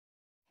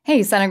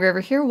Hey,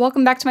 Engraver here.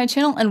 Welcome back to my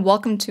channel and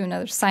welcome to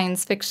another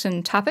science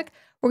fiction topic.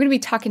 We're going to be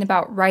talking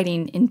about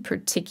writing in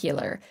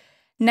particular.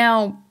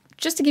 Now,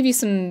 just to give you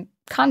some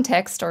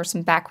context or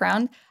some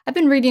background, I've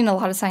been reading a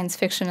lot of science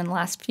fiction in the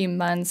last few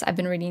months. I've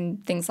been reading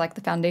things like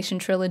the Foundation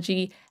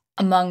trilogy,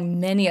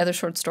 among many other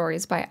short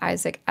stories by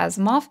Isaac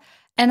Asimov,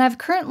 and I've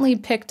currently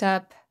picked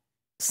up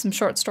some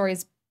short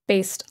stories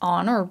based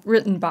on, or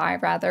written by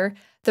rather,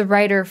 the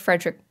writer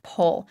Frederick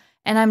Pohl.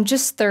 And I'm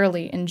just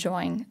thoroughly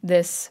enjoying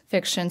this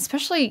fiction,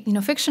 especially,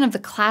 fiction of the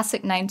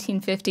classic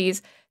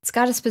 1950s. It's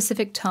got a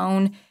specific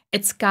tone,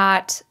 it's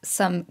got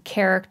some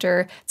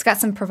character, it's got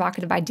some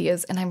provocative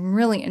ideas, and I'm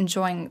really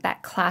enjoying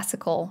that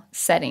classical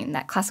setting,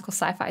 that classical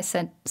sci-fi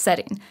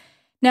setting.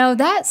 Now,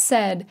 that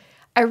said,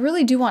 I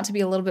really do want to be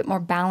a little bit more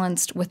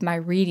balanced with my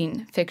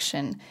reading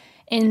fiction,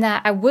 in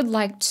that I would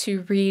like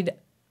to read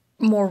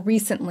more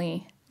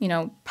recently,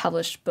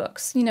 published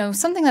books.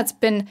 Something that's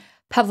been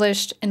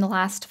published in the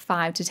last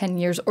 5 to 10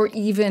 years, or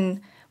even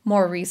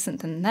more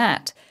recent than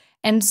that.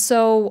 And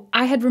so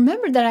I had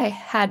remembered that I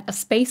had a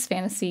space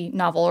fantasy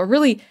novel, or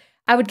really,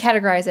 I would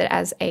categorize it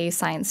as a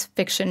science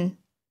fiction.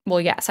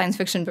 Well, yeah, science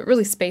fiction, but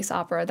really space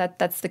opera.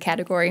 That's the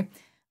category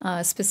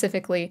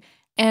specifically.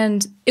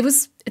 And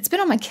it's been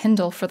on my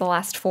Kindle for the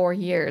last 4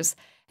 years.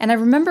 And I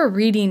remember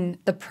reading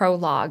the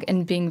prologue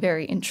and being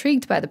very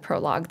intrigued by the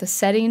prologue. The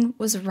setting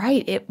was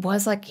right. It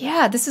was like,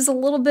 yeah, this is a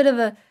little bit of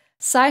a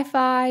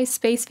sci-fi,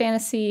 space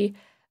fantasy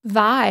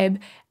vibe,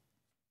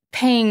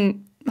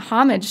 paying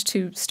homage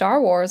to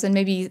Star Wars and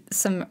maybe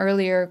some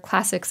earlier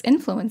classics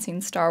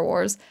influencing Star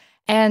Wars.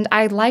 And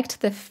I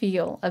liked the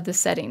feel of the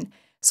setting.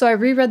 So I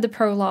reread the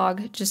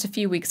prologue just a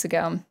few weeks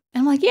ago. And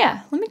I'm like,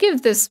 yeah, let me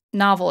give this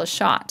novel a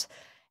shot.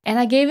 And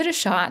I gave it a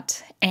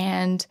shot,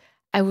 and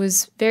I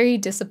was very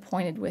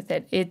disappointed with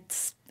it.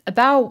 It's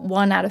about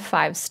 1 out of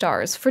 5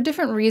 stars for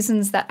different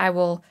reasons that I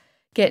will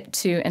get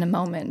to in a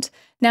moment.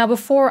 Now,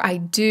 before I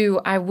do,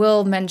 I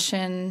will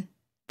mention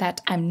that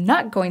I'm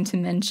not going to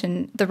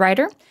mention the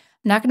writer. I'm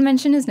not going to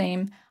mention his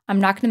name. I'm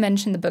not going to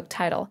mention the book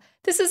title.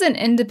 This is an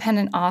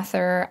independent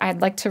author.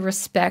 I'd like to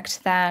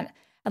respect that.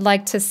 I'd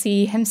like to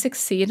see him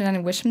succeed, and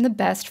I wish him the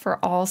best for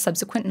all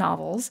subsequent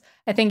novels.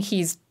 I think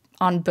he's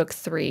on book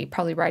 3,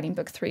 probably writing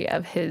book 3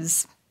 of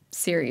his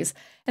series.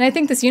 And I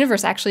think this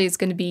universe actually is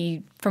going to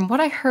be, from what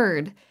I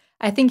heard,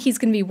 I think he's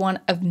going to be one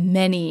of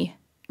many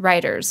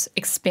writers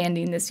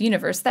expanding this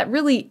universe that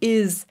really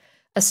is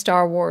a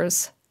Star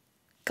Wars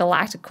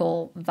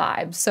galactical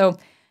vibe. So,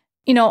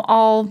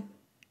 all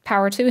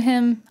power to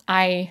him.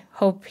 I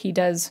hope he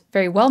does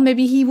very well.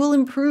 Maybe he will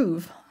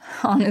improve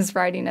on his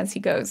writing as he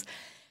goes.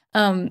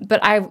 But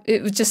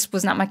it just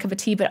was not my cup of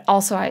tea. But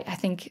also, I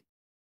think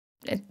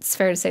it's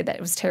fair to say that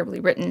it was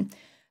terribly written.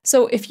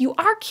 So if you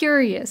are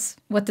curious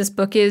what this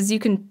book is, you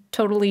can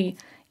totally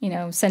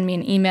send me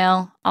an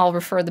email. I'll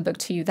refer the book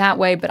to you that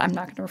way, but I'm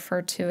not going to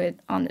refer to it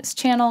on this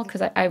channel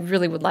because I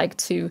really would like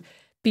to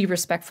be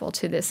respectful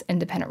to this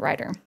independent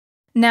writer.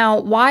 Now,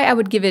 why I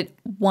would give it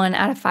 1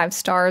 out of 5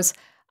 stars,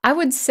 I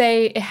would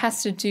say it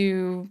has to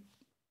do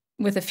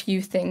with a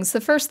few things. The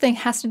first thing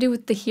has to do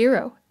with the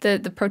hero,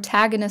 the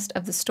protagonist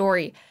of the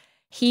story.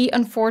 He,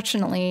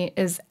 unfortunately,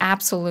 is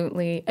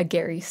absolutely a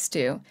Gary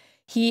Stu.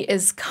 He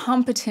is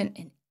competent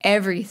in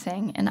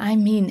everything, and I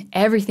mean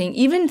everything,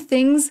 even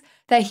things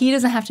that he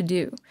doesn't have to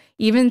do,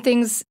 even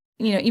things,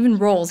 even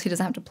roles he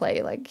doesn't have to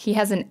play. Like, he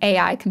has an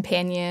AI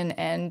companion,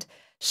 and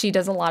she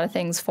does a lot of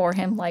things for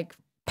him, like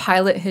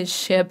pilot his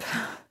ship,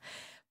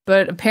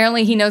 but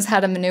apparently he knows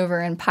how to maneuver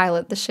and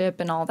pilot the ship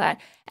and all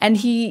that. And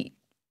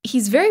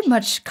he's very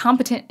much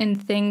competent in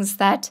things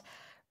that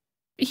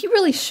he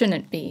really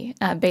shouldn't be,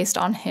 based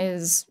on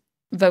his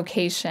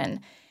vocation.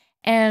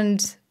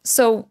 And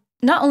so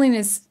not only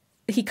is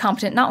he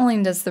competent, not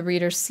only does the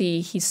reader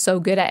see he's so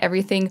good at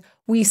everything,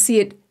 we see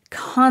it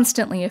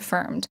constantly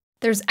affirmed.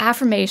 There's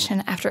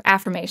affirmation after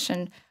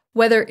affirmation,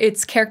 whether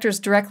it's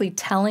characters directly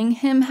telling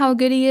him how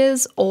good he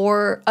is,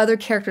 or other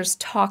characters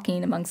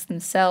talking amongst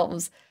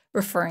themselves,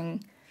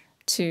 referring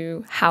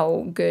to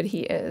how good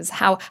he is,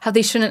 how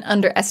they shouldn't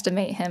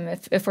underestimate him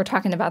if we're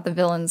talking about the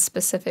villains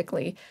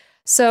specifically.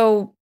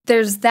 So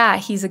there's that.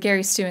 He's a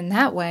Gary Stu in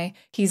that way.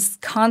 He's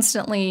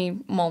constantly,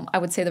 I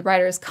would say the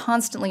writer is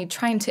constantly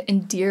trying to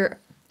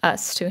endear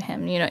us to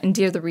him,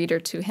 endear the reader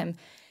to him.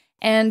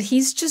 And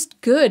he's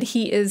just good.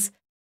 He is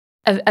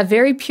a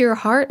very pure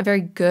heart, a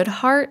very good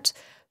heart.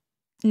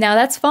 Now,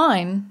 that's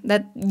fine.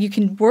 That you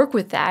can work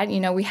with that.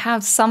 We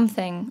have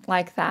something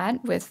like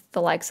that with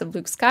the likes of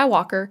Luke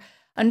Skywalker.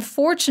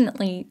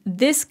 Unfortunately,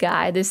 this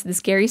guy, this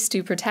Gary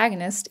Stu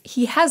protagonist,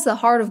 he has the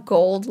heart of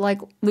gold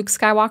like Luke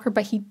Skywalker,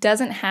 but he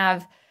doesn't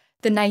have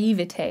the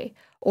naivete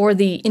or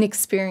the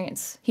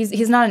inexperience.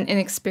 He's not an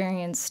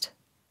inexperienced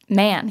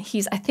man.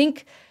 I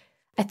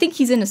think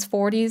he's in his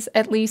 40s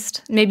at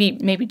least,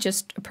 maybe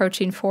just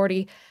approaching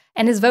 40,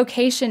 and his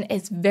vocation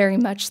is very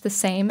much the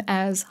same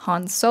as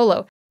Han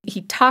Solo.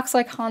 He talks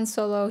like Han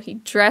Solo, he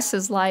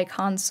dresses like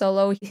Han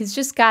Solo. He's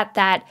just got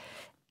that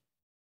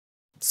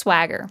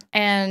swagger,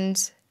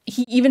 and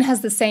he even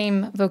has the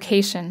same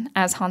vocation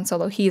as Han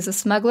Solo. He is a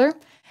smuggler,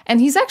 And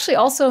he's actually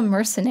also a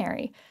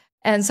mercenary.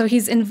 And so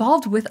he's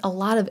involved with a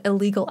lot of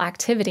illegal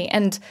activity.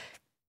 And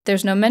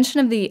there's no mention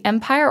of the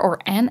empire or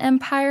an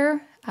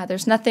empire.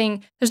 There's no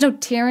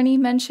tyranny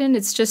mentioned.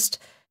 It's just,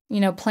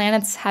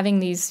 planets having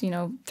these,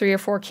 3 or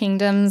 4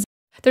 kingdoms.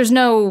 There's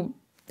no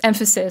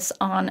emphasis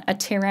on a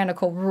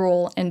tyrannical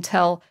rule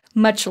until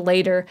much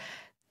later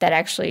that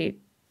actually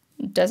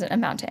doesn't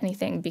amount to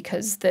anything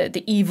because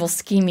the evil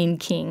scheming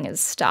king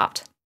is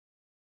stopped.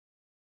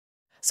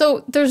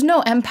 So there's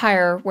no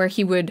empire where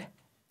he would,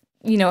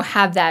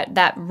 have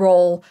that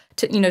role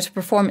to, to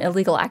perform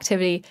illegal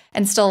activity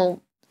and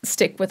still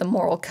stick with a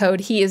moral code.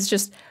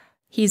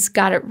 He's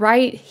got it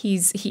right. He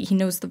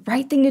knows the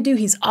right thing to do.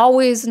 He's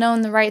always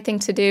known the right thing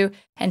to do,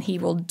 and he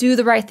will do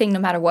the right thing no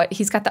matter what.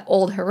 He's got the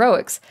old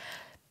heroics.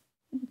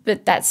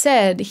 But that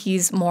said,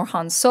 he's more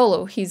Han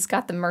Solo. He's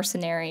got the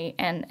mercenary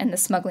and the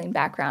smuggling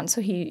background,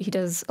 so he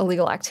does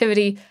illegal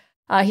activity.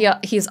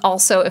 He's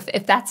also,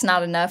 if that's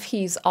not enough,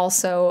 he's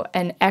also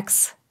an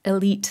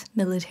ex-elite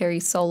military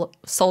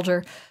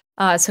soldier.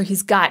 So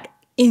he's got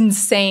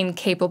insane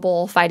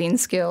capable fighting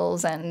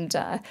skills, and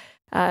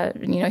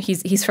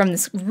he's from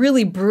this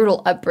really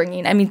brutal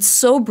upbringing. I mean,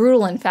 so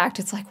brutal, in fact,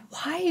 it's like,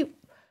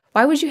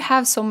 why would you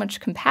have so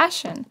much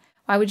compassion?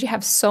 Why would you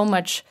have so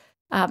much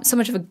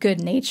of a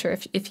good nature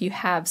if you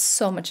have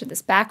so much of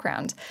this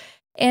background?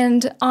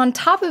 And on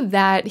top of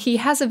that, he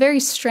has a very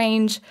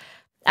strange,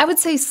 I would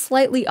say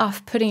slightly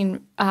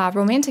off-putting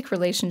romantic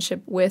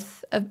relationship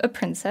with a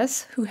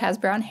princess who has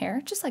brown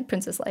hair, just like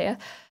Princess Leia.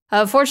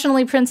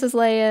 Fortunately, Princess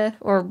Leia,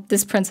 or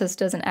this princess,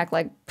 doesn't act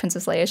like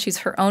Princess Leia. She's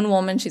her own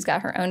woman. She's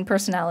got her own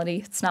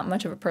personality. It's not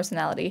much of a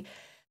personality.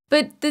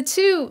 But the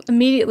two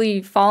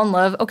immediately fall in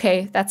love.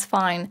 Okay, that's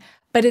fine.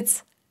 But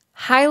it's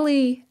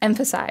highly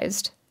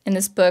emphasized in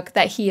this book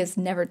that he has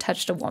never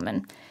touched a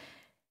woman.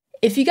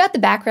 If you got the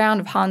background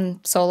of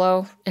Han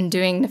Solo and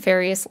doing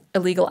nefarious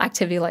illegal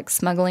activity like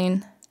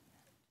smuggling,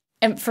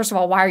 and first of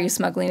all, why are you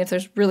smuggling if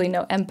there's really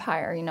no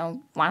empire?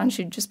 Why don't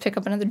you just pick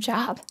up another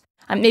job?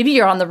 Maybe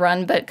you're on the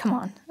run, but come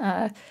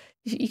on,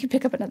 you could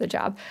pick up another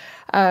job.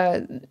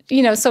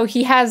 So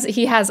he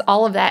has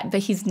all of that, but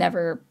he's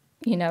never,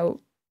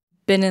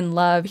 been in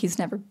love. He's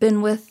never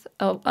been with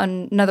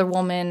another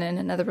woman in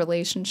another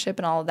relationship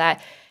and all of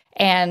that.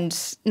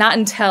 And not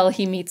until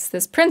he meets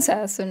this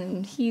princess,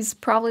 and he's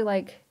probably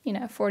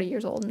 40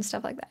 years old and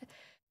stuff like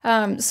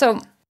that. So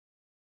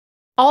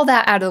all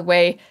that out of the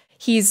way,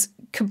 he's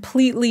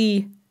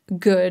completely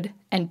good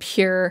and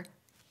pure,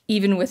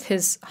 even with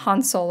his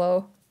Han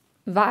Solo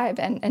vibe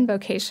and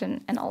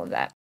vocation and all of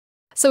that.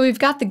 So we've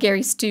got the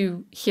Gary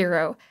Stu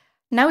hero.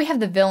 Now we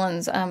have the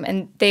villains,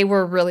 and they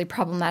were really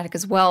problematic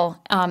as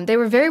well. They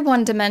were very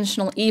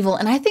one-dimensional evil,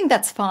 and I think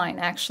that's fine,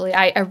 actually.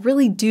 I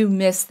really do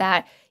miss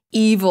that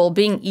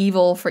being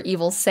evil for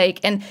evil's sake.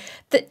 And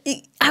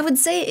I would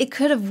say it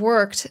could have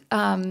worked.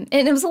 And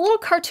it was a little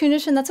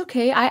cartoonish, and that's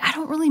okay. I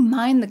don't really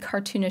mind the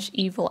cartoonish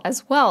evil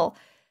as well.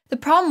 The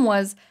problem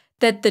was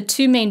that the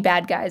two main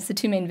bad guys, the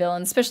two main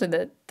villains,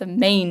 especially the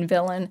main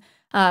villain,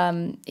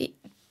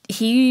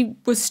 he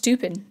was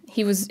stupid.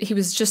 He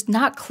was just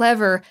not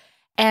clever,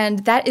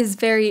 and that is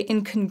very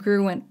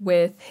incongruent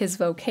with his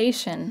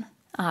vocation.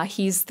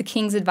 He's the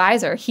king's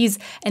advisor. He's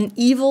an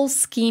evil,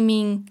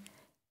 scheming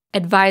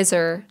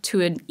advisor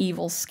to an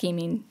evil,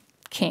 scheming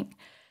king.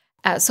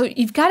 So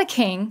you've got a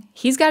king.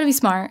 He's got to be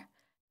smart.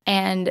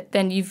 And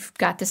then you've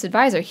got this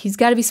advisor. He's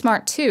got to be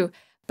smart too.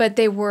 But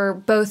they were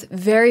both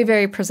very,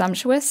 very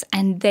presumptuous.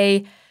 And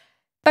by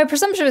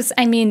presumptuous,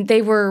 I mean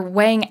they were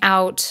weighing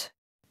out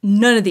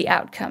none of the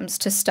outcomes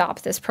to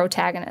stop this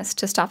protagonist,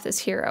 to stop this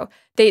hero.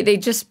 They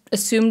just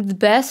assumed the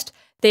best.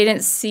 They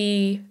didn't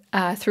see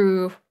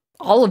through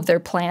all of their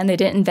plan. They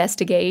didn't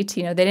investigate.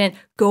 They didn't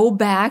go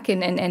back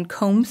and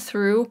comb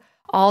through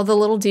all the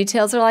little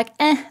details. They're like,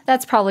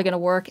 that's probably going to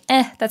work.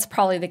 That's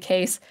probably the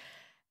case.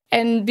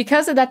 And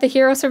because of that, the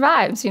hero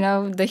survives.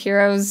 The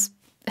heroes,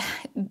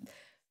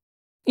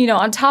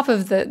 on top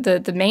of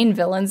the main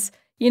villains,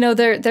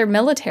 they're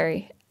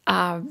military.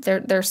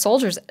 They're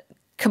soldiers,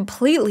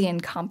 completely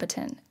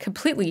incompetent.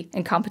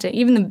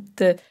 Even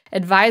the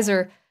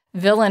advisor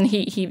villain,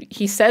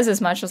 he says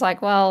as much as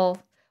like,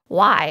 well,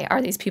 why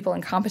are these people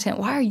incompetent?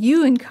 Why are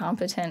you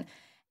incompetent?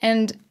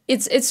 And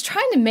it's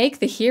trying to make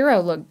the hero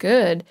look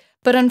good,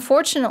 but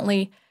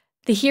unfortunately,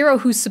 the hero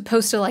who's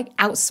supposed to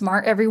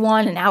outsmart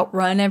everyone and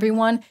outrun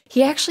everyone,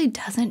 he actually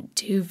doesn't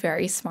do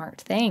very smart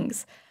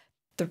things.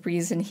 The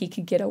reason he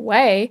could get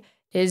away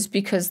is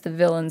because the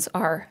villains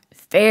are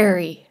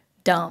very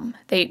dumb.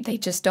 They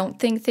just don't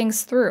think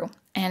things through,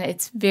 and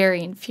it's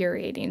very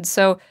infuriating.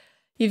 So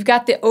you've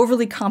got the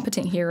overly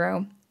competent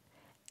hero,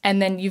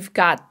 and then you've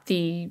got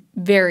the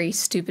very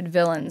stupid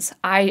villains.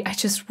 I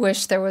just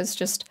wish there was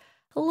just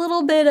a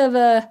little bit of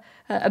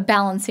a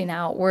balancing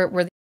out where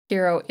the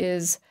hero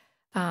is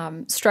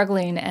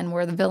struggling and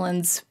where the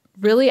villains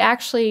really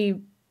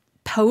actually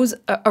pose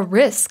a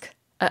risk,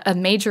 a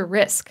major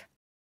risk.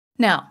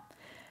 Now,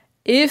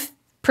 if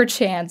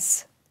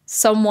perchance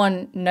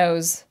someone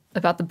knows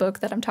about the book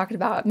that I'm talking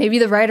about, maybe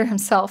the writer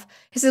himself,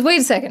 he says,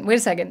 wait a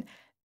second.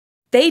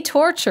 they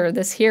torture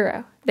this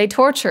hero. They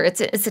torture.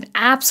 It's an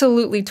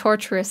absolutely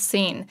torturous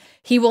scene.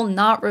 He will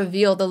not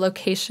reveal the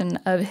location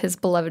of his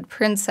beloved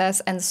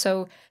princess, and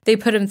so they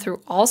put him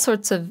through all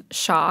sorts of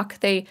shock.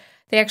 They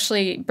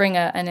actually bring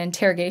an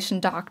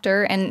interrogation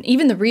doctor, and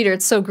even the reader,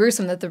 it's so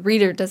gruesome that the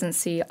reader doesn't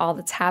see all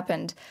that's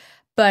happened.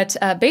 But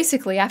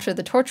basically, after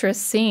the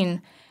torturous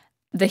scene,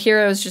 the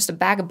hero is just a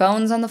bag of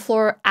bones on the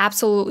floor,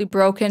 absolutely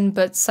broken,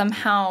 but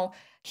somehow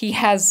he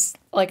has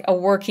like a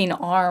working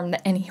arm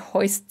and he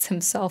hoists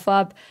himself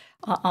up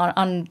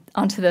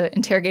onto the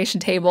interrogation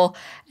table,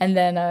 and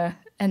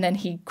then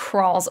he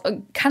crawls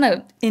kind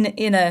of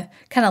in a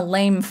kind of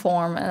lame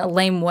form, in a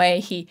lame way.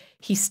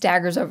 He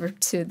staggers over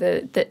to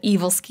the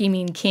evil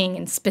scheming king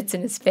and spits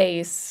in his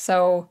face.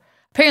 So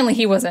apparently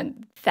he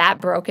wasn't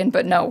that broken,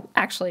 but no,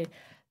 actually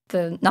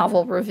the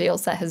novel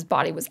reveals that his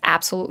body was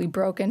absolutely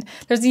broken.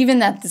 There's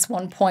even at this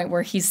one point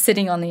where he's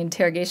sitting on the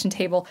interrogation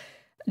table,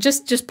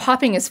 just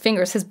popping his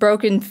fingers, his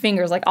broken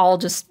fingers, like all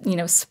just,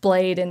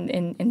 splayed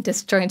and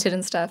disjointed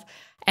and stuff.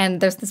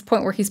 And there's this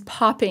point where he's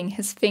popping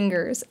his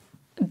fingers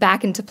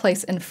back into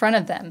place in front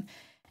of them.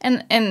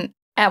 And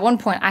at one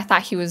point, I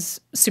thought he was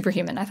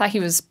superhuman. I thought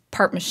he was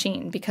part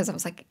machine, because I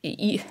was like,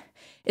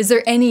 is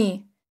there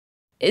any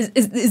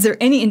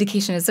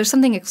indication? Is there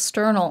something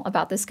external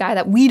about this guy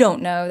that we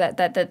don't know,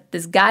 that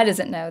this guy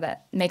doesn't know,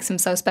 that makes him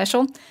so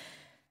special?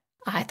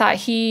 I thought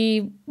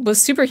he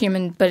was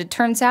superhuman, but it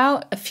turns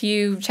out a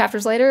few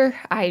chapters later,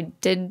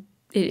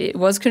 it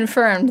was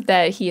confirmed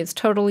that he is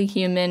totally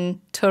human,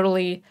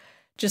 totally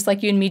just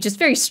like you and me, just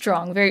very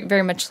strong, very,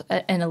 very much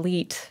an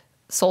elite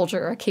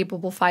soldier, a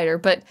capable fighter.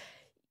 But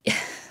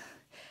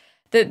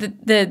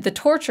the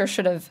torture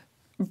should have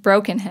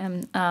broken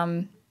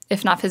him,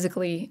 if not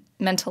physically,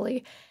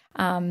 mentally,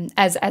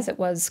 as it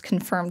was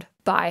confirmed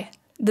by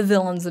the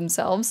villains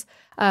themselves.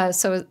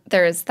 So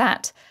there is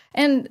that.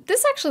 And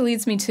this actually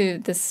leads me to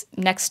this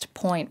next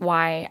point,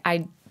 why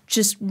I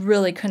just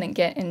really couldn't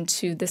get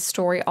into this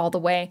story all the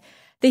way.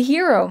 The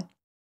hero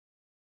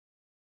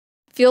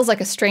feels like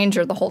a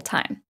stranger the whole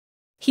time.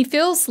 He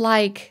feels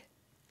like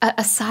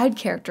a side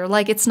character,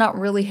 like it's not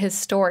really his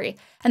story.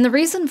 And the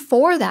reason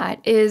for that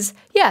is,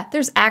 yeah,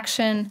 there's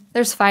action,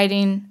 there's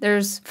fighting,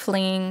 there's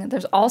fleeing,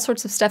 there's all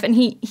sorts of stuff, and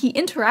he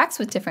interacts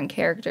with different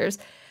characters,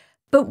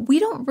 but we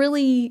don't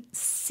really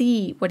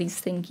see what he's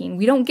thinking.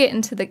 We don't get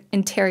into the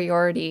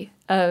interiority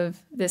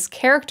of this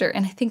character,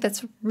 and I think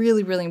that's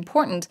really, really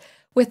important.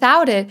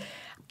 Without it,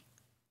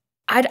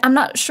 I'm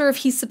not sure if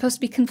he's supposed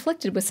to be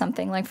conflicted with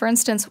something. Like, for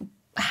instance,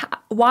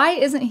 why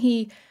isn't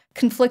he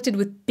conflicted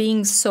with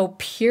being so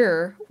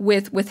pure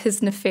with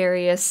his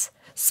nefarious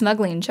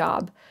smuggling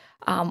job?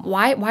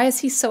 Why is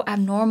he so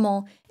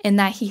abnormal in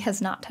that he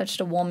has not touched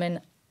a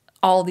woman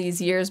all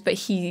these years, but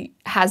he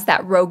has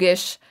that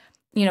roguish,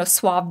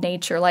 suave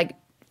nature, like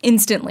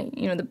instantly,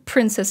 the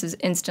princess is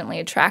instantly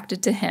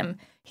attracted to him.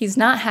 He's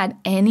not had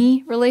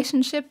any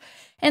relationship.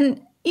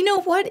 And you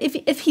know what?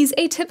 If he's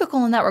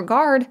atypical in that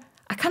regard,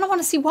 I kind of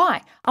want to see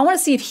why. I want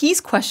to see if he's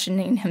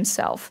questioning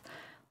himself.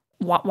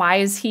 Why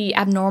is he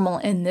abnormal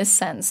in this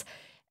sense?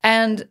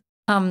 And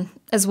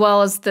as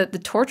well as the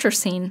torture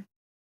scene,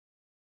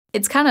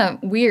 it's kind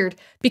of weird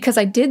because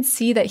I did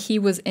see that he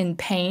was in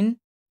pain.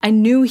 I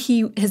knew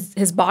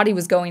his body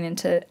was going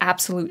into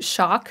absolute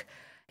shock.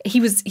 He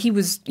was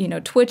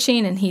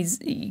twitching, and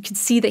you could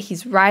see that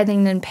he's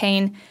writhing in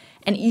pain.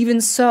 And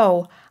even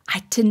so,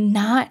 I did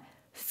not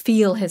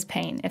feel his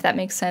pain, if that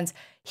makes sense.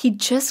 He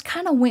just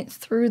kind of went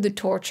through the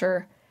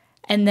torture,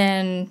 and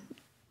then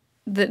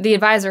the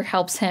advisor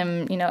helps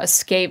him,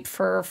 escape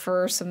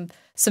for some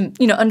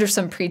under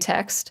some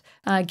pretext.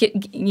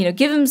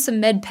 Give him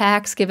some med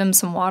packs, give him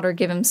some water,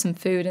 give him some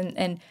food,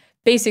 and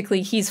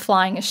basically he's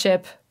flying a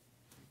ship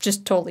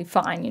just totally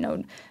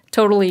fine,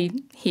 totally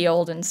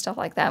healed and stuff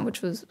like that,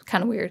 which was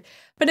kind of weird.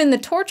 But in the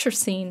torture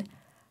scene,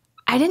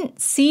 I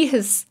didn't see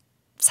his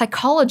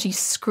psychology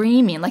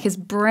screaming, like his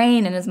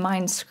brain and his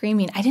mind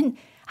screaming. I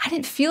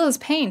didn't feel his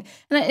pain.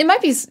 And it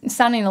might be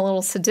sounding a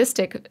little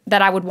sadistic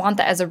that I would want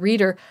that as a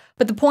reader,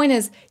 but the point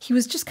is he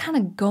was just kind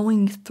of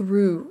going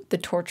through the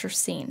torture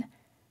scene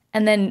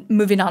and then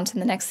moving on to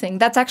the next thing.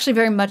 That's actually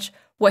very much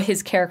what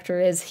his character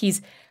is.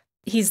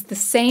 He's the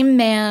same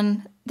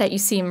man that you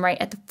see him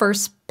right at the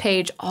first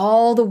page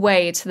all the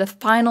way to the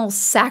final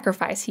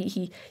sacrifice.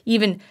 He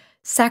even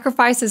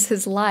sacrifices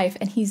his life,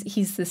 and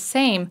he's the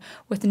same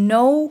with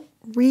no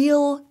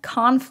real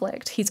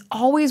conflict. He's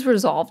always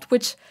resolved,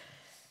 which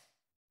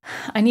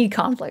I need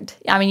conflict.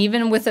 I mean,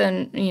 even with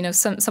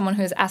someone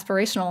who is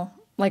aspirational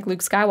like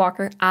Luke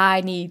Skywalker,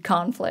 I need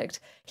conflict.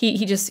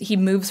 He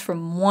moves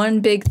from one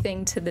big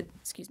thing to the,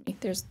 excuse me,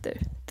 there's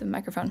the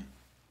microphone.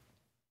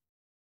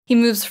 He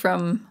moves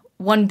from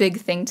one big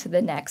thing to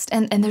the next,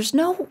 and there's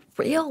no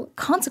real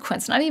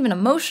consequence, not even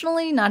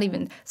emotionally, not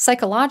even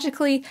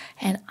psychologically,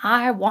 and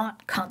I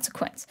want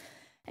consequence.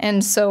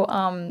 And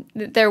so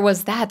there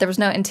was that. There was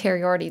no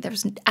interiority. There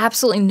was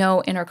absolutely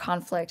no inner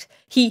conflict.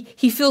 He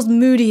feels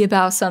moody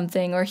about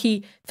something, or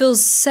he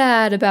feels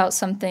sad about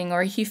something,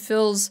 or he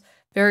feels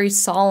very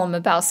solemn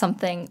about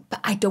something,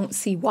 but I don't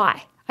see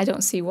why.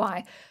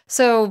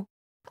 So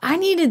I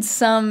needed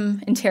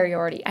some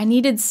interiority. I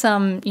needed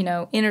some,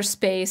 inner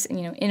space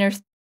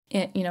and,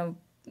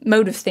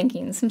 mode of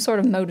thinking, some sort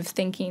of mode of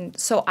thinking.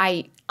 So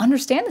I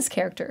understand this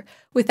character.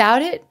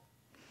 Without it,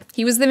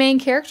 he was the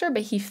main character,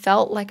 but he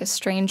felt like a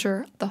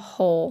stranger the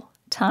whole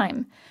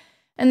time.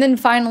 And then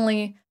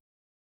finally,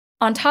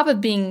 on top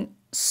of being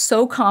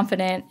so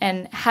confident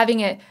and having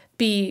it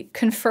be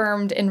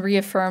confirmed and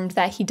reaffirmed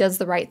that he does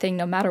the right thing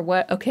no matter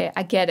what, okay,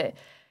 I get it.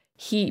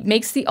 He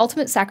makes the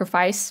ultimate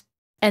sacrifice.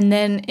 And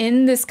then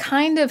in this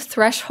kind of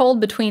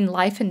threshold between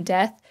life and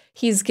death,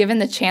 he's given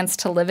the chance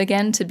to live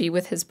again, to be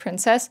with his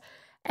princess.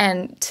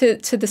 And to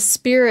the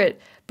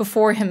spirit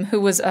before him, who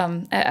was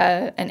an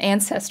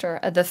ancestor,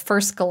 the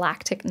first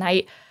galactic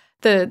knight,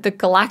 the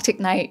galactic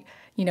knight,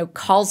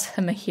 calls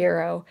him a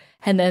hero.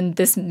 And then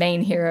this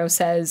main hero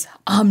says,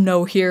 I'm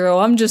no hero,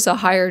 I'm just a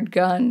hired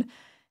gun.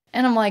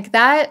 And I'm like,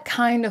 that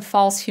kind of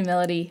false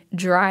humility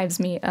drives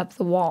me up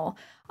the wall.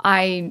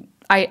 I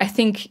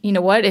think,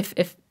 what,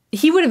 if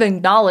he would have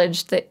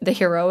acknowledged the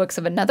heroics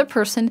of another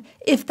person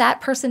if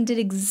that person did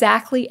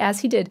exactly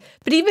as he did.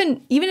 But even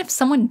if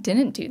someone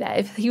didn't do that,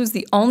 if he was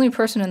the only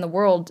person in the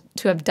world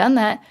to have done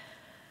that,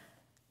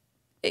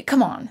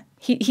 come on.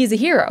 He's a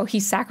hero. He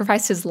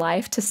sacrificed his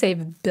life to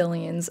save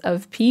billions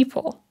of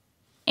people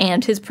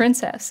and his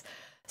princess.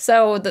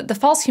 So the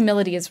false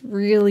humility is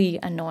really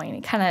annoying.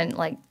 It kind of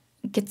like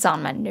gets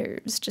on my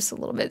nerves just a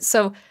little bit.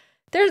 So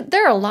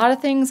there are a lot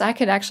of things. I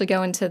could actually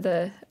go into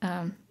the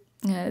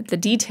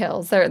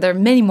details. There are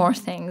many more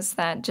things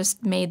that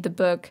just made the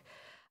book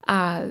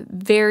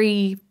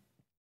very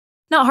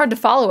not hard to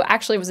follow.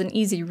 Actually, it was an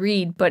easy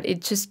read, but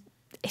it just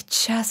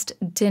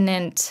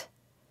didn't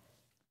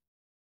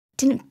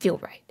feel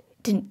right.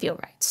 It didn't feel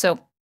right. So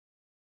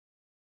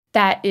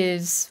that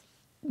is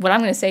what I'm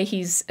going to say.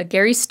 He's a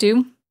Gary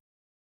Stu,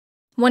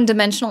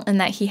 one-dimensional in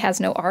that he has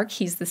no arc.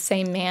 He's the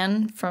same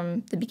man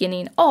from the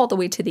beginning all the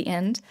way to the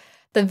end.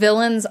 The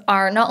villains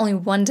are not only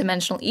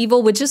one-dimensional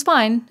evil, which is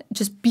fine,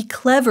 just be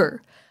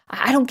clever.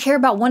 I don't care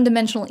about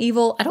one-dimensional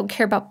evil. I don't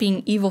care about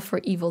being evil for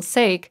evil's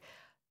sake,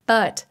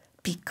 but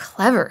be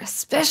clever,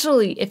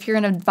 especially if you're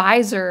an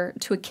advisor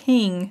to a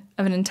king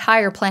of an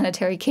entire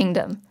planetary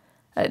kingdom.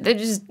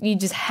 You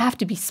just have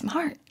to be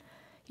smart.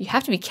 You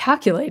have to be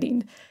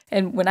calculating.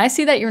 And when I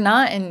see that you're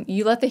not, and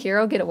you let the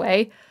hero get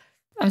away,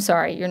 I'm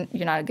sorry,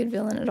 you're not a good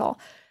villain at all.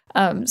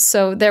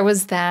 So there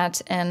was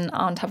that, and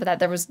on top of that,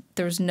 there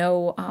was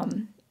no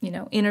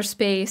inner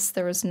space.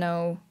 There was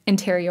no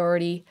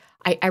interiority.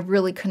 I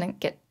really couldn't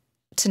get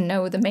to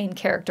know the main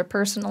character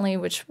personally,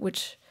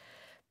 which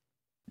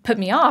put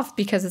me off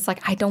because it's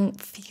like I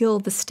don't feel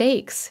the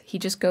stakes. He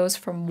just goes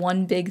from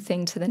one big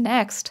thing to the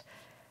next,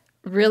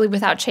 really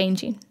without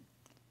changing,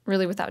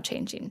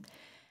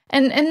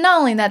 And not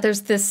only that,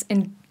 there's this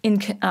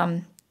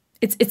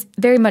it's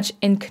very much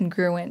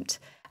incongruent.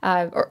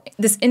 Or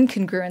this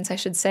incongruence, I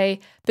should say,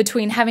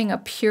 between having a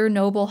pure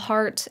noble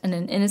heart and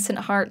an innocent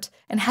heart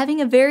and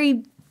having a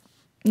very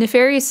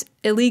nefarious,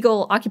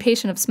 illegal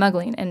occupation of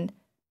smuggling and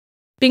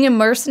being a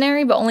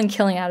mercenary but only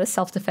killing out of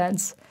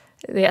self-defense.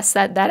 Yes,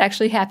 that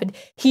actually happened.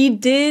 He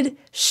did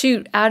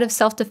shoot out of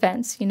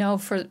self-defense.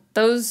 For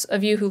those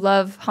of you who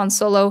love Han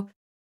Solo,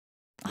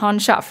 Han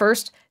shot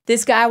first.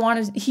 This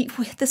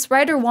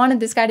writer wanted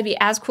this guy to be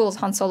as cool as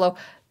Han Solo,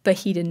 but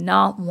he did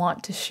not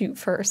want to shoot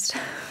first.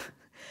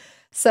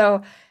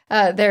 So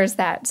there's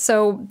that.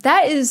 So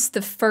that is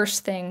the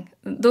first thing.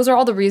 Those are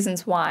all the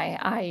reasons why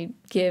I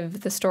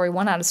give the story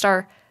 1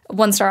 star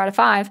out of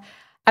 5.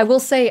 I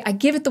will say I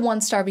give it the 1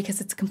 star because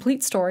it's a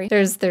complete story.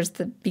 There's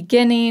the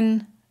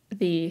beginning,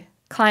 the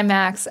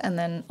climax, and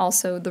then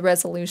also the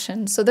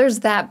resolution. So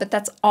there's that, but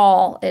that's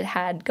all it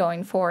had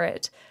going for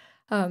it.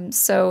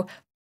 So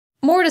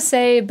more to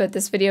say, but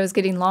this video is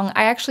getting long.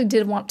 I actually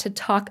did want to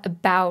talk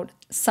about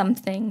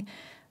something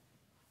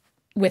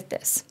with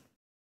this.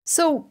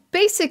 So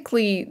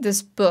basically,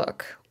 this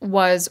book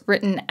was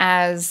written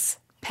as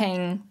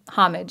paying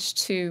homage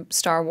to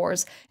Star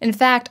Wars. In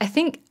fact, I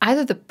think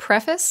either the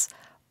preface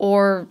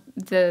or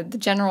the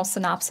general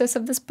synopsis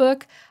of this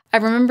book, I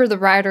remember the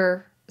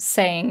writer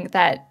saying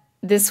that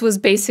this was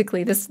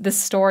basically, this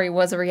story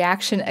was a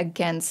reaction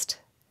against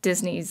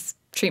Disney's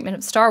treatment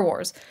of Star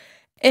Wars.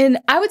 And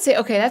I would say,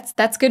 okay,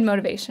 that's good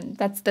motivation.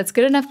 That's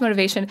good enough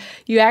motivation.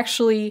 You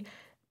actually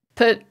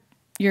put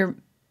your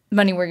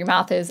money where your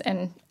mouth is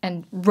and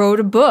wrote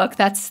a book.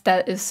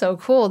 That is so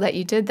cool that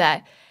you did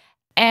that.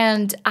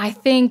 And I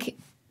think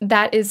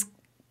that is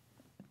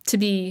to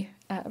be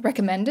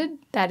recommended.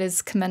 That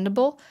is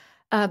commendable.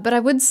 But I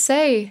would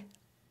say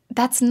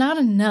that's not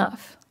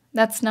enough.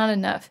 That's not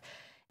enough.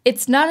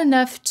 It's not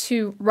enough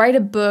to write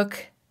a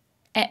book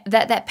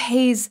that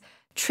pays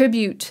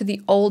tribute to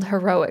the old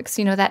heroics,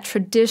 that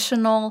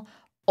traditional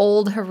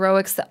old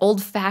heroics, the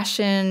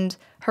old-fashioned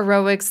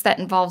heroics that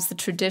involves the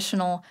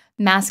traditional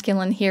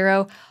masculine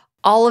hero.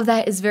 All of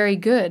that is very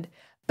good,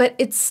 but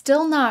it's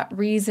still not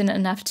reason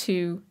enough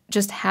to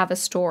just have a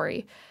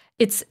story.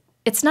 It's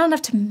not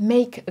enough to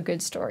make a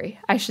good story,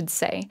 I should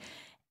say.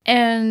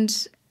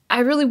 And I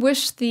really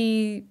wish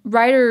the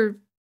writer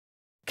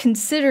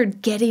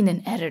considered getting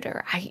an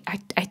editor.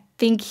 I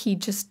think he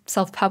just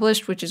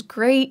self-published, which is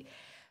great.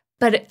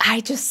 But I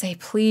just say,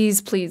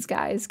 please, please,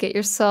 guys, get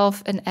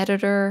yourself an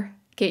editor.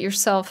 Get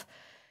yourself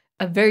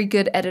a very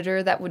good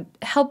editor that would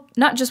help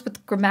not just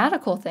with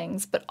grammatical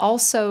things, but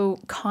also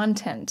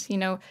content. You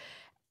know,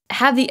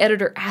 have the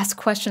editor ask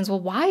questions. Well,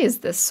 why is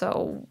this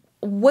so?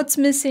 What's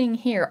missing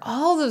here?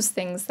 All those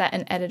things that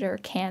an editor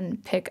can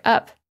pick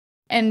up.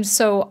 And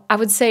so I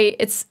would say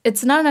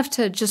it's not enough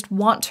to just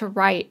want to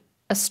write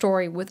a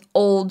story with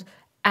old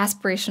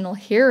aspirational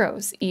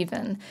heroes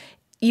even.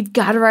 You've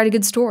got to write a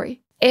good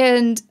story.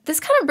 And this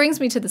kind of brings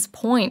me to this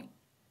point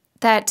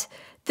that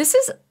this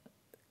is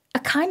a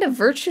kind of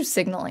virtue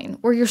signaling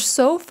where you're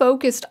so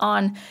focused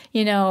on,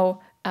 you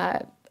know,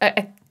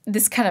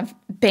 this kind of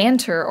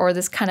banter or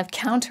this kind of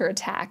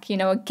counterattack, you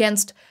know,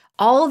 against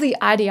all the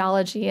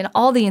ideology and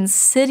all the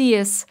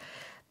insidious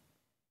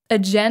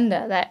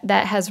agenda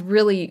that has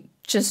really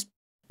just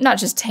not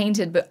just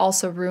tainted, but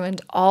also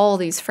ruined all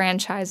these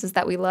franchises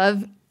that we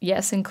love,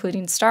 yes,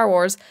 including Star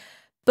Wars.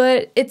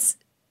 But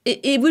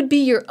it would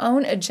be your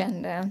own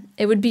agenda.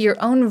 It would be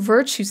your own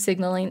virtue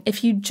signaling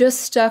if you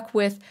just stuck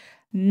with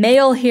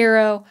male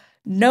hero,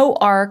 no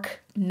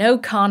arc, no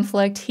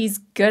conflict. He's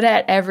good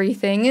at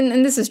everything.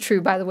 And this is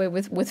true, by the way,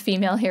 with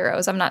female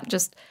heroes. I'm not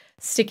just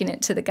sticking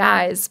it to the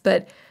guys,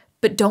 but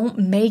don't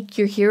make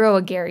your hero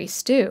a Gary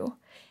Stu.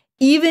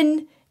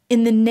 Even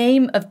in the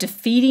name of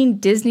defeating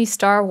Disney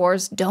Star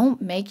Wars,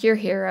 don't make your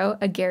hero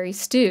a Gary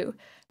Stu.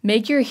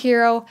 Make your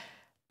hero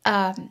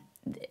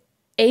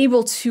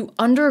able to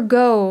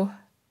undergo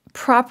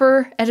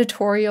proper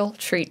editorial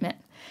treatment.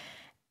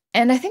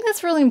 And I think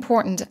that's really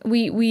important.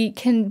 We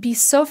can be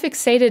so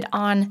fixated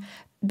on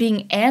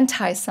being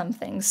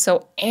anti-something,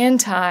 so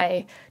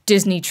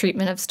anti-Disney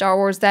treatment of Star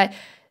Wars, that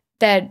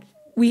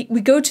we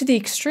go to the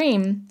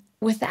extreme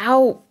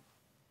without,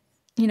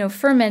 you know,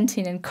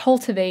 fermenting and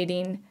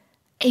cultivating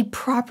a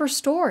proper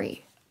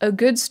story, a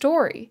good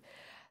story.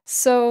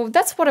 So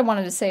that's what I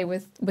wanted to say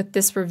with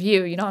this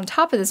review. You know, on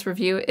top of this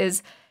review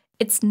is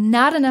it's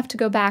not enough to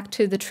go back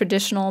to the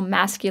traditional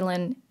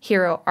masculine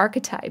hero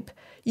archetype.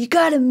 You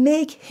got to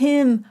make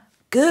him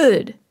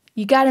good.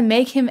 You got to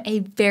make him a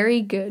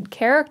very good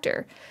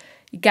character.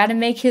 You got to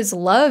make his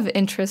love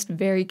interest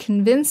very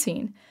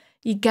convincing.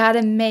 You got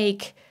to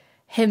make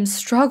him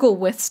struggle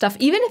with stuff,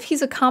 even if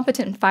he's a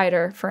competent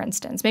fighter, for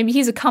instance. Maybe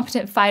he's a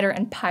competent fighter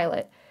and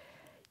pilot.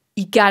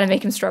 You got to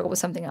make him struggle with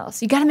something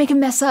else. You got to make him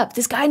mess up.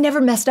 This guy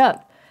never messed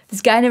up.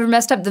 This guy never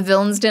messed up. The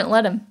villains didn't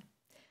let him.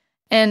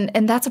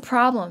 And that's a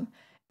problem.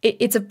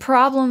 It's a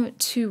problem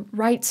to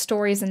write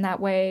stories in that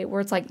way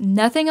where it's like,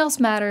 nothing else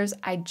matters.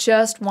 I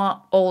just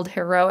want old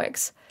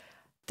heroics.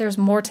 There's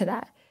more to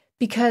that.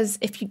 Because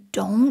if you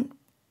don't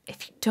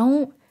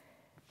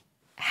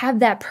have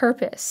that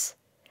purpose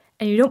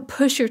and you don't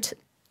push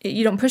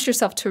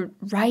yourself to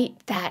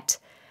write that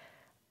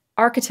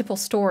archetypal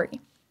story,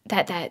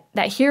 that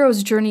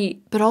hero's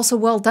journey, but also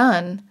well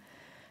done,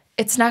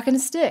 it's not going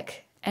to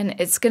stick. And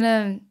it's going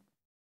to...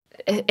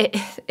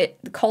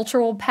 the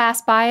culture will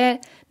pass by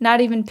it,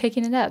 not even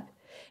picking it up.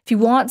 If you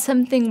want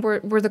something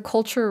where the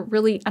culture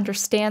really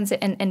understands it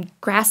and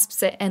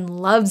grasps it and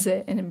loves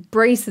it and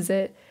embraces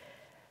it,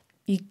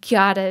 you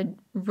gotta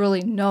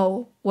really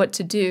know what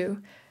to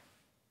do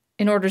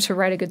in order to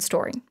write a good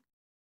story.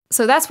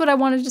 So that's what I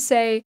wanted to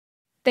say.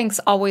 Thanks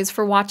always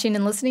for watching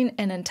and listening,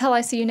 and until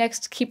I see you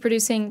next, keep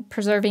producing,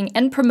 preserving,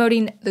 and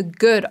promoting the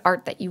good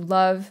art that you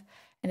love.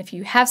 And if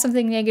you have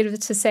something negative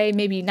to say,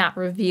 maybe not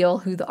reveal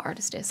who the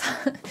artist is.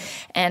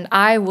 And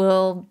I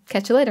will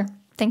catch you later.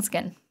 Thanks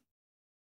again.